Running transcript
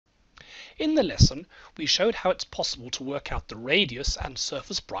In the lesson, we showed how it's possible to work out the radius and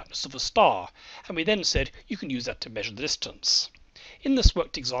surface brightness of a star, and we then said you can use that to measure the distance. In this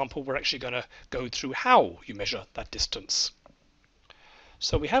worked example, we're actually going to go through how you measure that distance.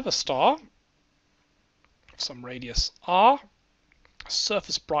 So we have a star of some radius r,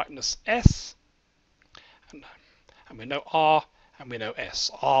 surface brightness s, and we know r and we know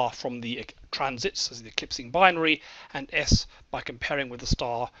s. R from the transits as the eclipsing binary, and s by comparing with a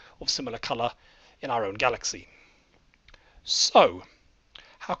star of similar colour in our own galaxy. So,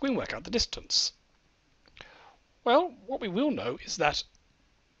 how can we work out the distance? Well, what we will know is that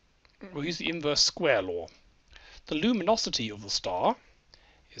we'll use the inverse square law. The luminosity of the star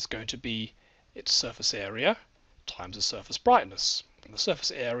is going to be its surface area times the surface brightness. And the surface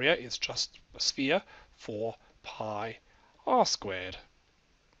area is just a sphere, 4 pi r squared.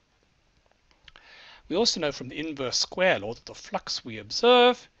 We also know from the inverse square law that the flux we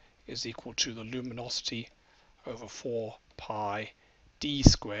observe is equal to the luminosity over 4 pi d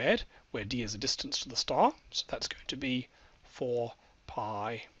squared, where d is the distance to the star. So that's going to be 4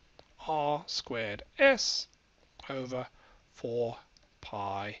 pi r squared s over 4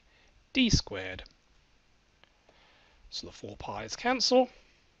 pi d squared. So the 4 pi's cancel.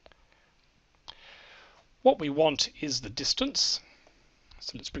 What we want is the distance.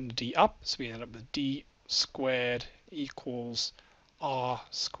 So let's bring the d up. So we end up with d squared equals r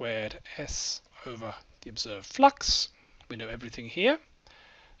squared s over the observed flux. We know everything here.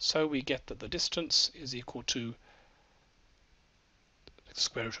 So we get that the distance is equal to the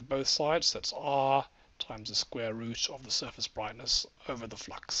square root of both sides. That's r times the square root of the surface brightness over the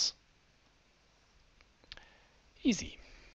flux. Easy.